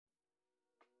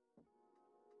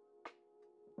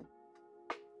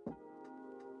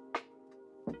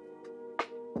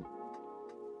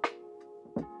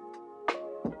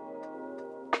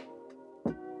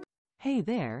Hey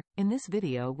there, in this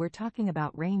video we're talking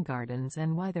about rain gardens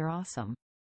and why they're awesome.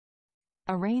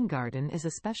 A rain garden is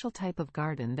a special type of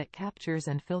garden that captures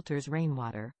and filters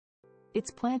rainwater.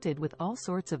 It's planted with all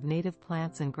sorts of native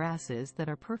plants and grasses that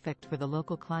are perfect for the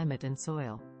local climate and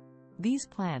soil. These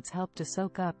plants help to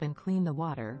soak up and clean the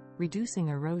water, reducing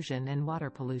erosion and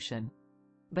water pollution.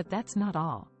 But that's not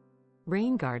all.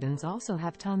 Rain gardens also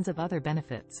have tons of other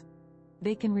benefits.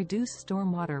 They can reduce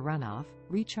stormwater runoff,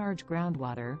 recharge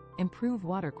groundwater, improve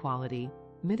water quality,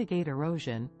 mitigate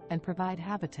erosion, and provide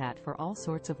habitat for all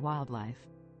sorts of wildlife.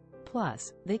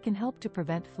 Plus, they can help to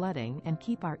prevent flooding and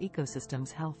keep our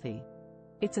ecosystems healthy.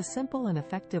 It's a simple and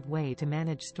effective way to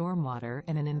manage stormwater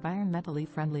in an environmentally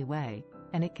friendly way,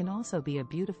 and it can also be a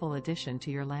beautiful addition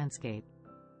to your landscape.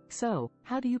 So,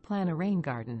 how do you plan a rain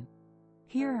garden?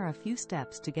 Here are a few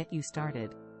steps to get you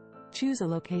started. Choose a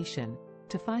location.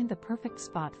 To find the perfect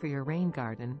spot for your rain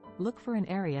garden, look for an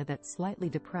area that's slightly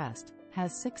depressed,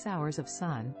 has 6 hours of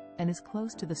sun, and is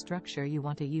close to the structure you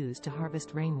want to use to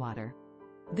harvest rainwater.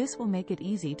 This will make it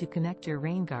easy to connect your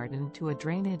rain garden to a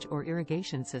drainage or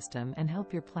irrigation system and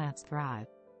help your plants thrive.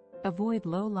 Avoid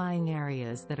low-lying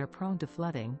areas that are prone to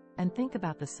flooding, and think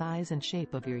about the size and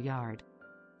shape of your yard.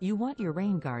 You want your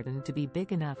rain garden to be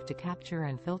big enough to capture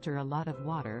and filter a lot of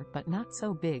water but not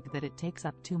so big that it takes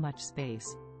up too much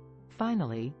space.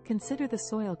 Finally, consider the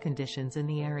soil conditions in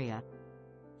the area.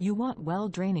 You want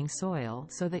well-draining soil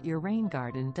so that your rain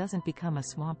garden doesn't become a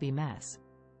swampy mess.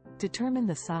 Determine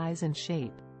the size and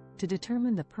shape. To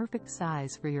determine the perfect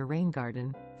size for your rain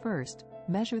garden, first,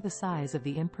 measure the size of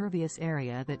the impervious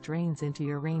area that drains into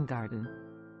your rain garden.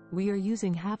 We are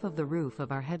using half of the roof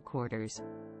of our headquarters.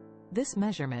 This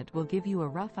measurement will give you a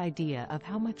rough idea of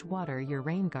how much water your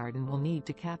rain garden will need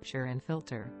to capture and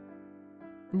filter.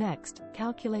 Next,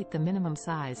 calculate the minimum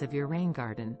size of your rain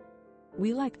garden.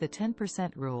 We like the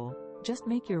 10% rule. Just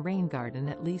make your rain garden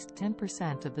at least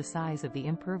 10% of the size of the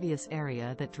impervious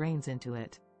area that drains into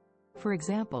it. For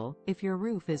example, if your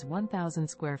roof is 1,000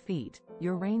 square feet,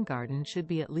 your rain garden should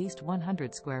be at least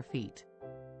 100 square feet.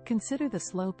 Consider the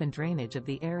slope and drainage of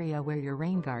the area where your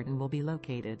rain garden will be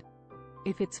located.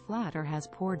 If it's flat or has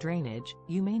poor drainage,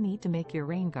 you may need to make your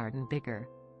rain garden bigger.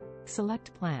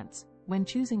 Select plants. When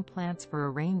choosing plants for a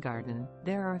rain garden,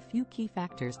 there are a few key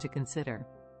factors to consider.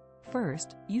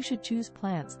 First, you should choose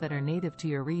plants that are native to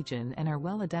your region and are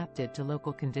well adapted to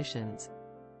local conditions.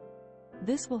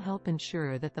 This will help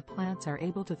ensure that the plants are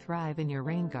able to thrive in your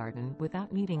rain garden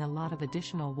without needing a lot of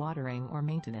additional watering or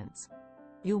maintenance.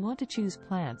 You'll want to choose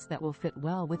plants that will fit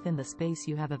well within the space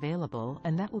you have available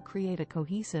and that will create a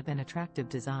cohesive and attractive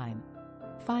design.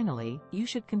 Finally, you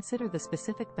should consider the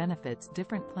specific benefits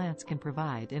different plants can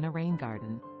provide in a rain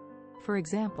garden. For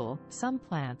example, some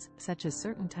plants, such as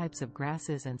certain types of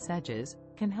grasses and sedges,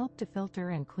 can help to filter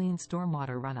and clean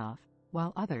stormwater runoff,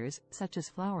 while others, such as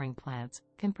flowering plants,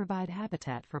 can provide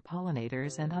habitat for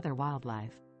pollinators and other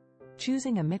wildlife.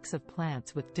 Choosing a mix of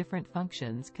plants with different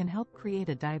functions can help create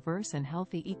a diverse and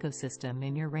healthy ecosystem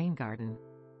in your rain garden.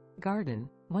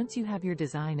 Once you have your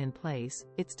design in place,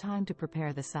 it's time to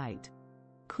prepare the site.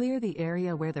 Clear the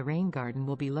area where the rain garden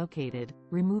will be located,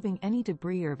 removing any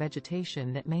debris or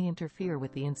vegetation that may interfere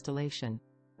with the installation.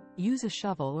 Use a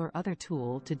shovel or other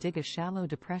tool to dig a shallow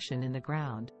depression in the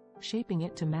ground, shaping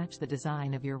it to match the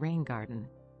design of your rain garden.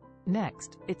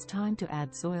 Next, it's time to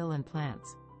add soil and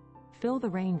plants. Fill the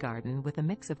rain garden with a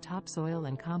mix of topsoil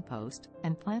and compost,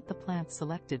 and plant the plants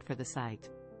selected for the site.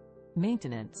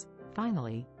 Maintenance.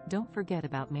 Finally, don't forget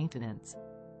about maintenance.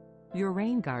 Your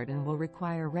rain garden will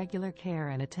require regular care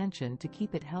and attention to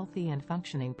keep it healthy and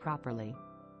functioning properly.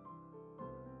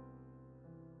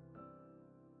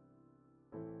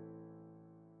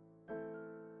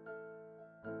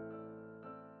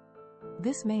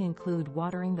 This may include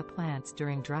watering the plants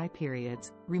during dry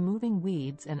periods, removing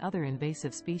weeds and other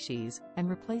invasive species, and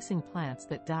replacing plants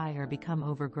that die or become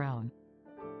overgrown.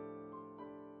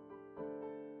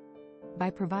 By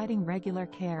providing regular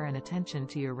care and attention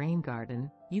to your rain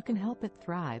garden, you can help it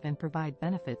thrive and provide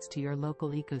benefits to your local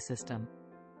ecosystem.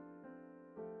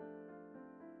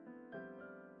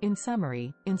 In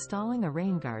summary, installing a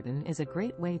rain garden is a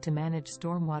great way to manage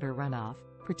stormwater runoff,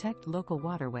 protect local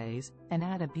waterways, and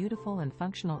add a beautiful and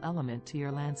functional element to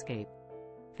your landscape.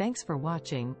 Thanks for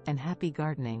watching, and happy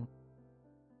gardening!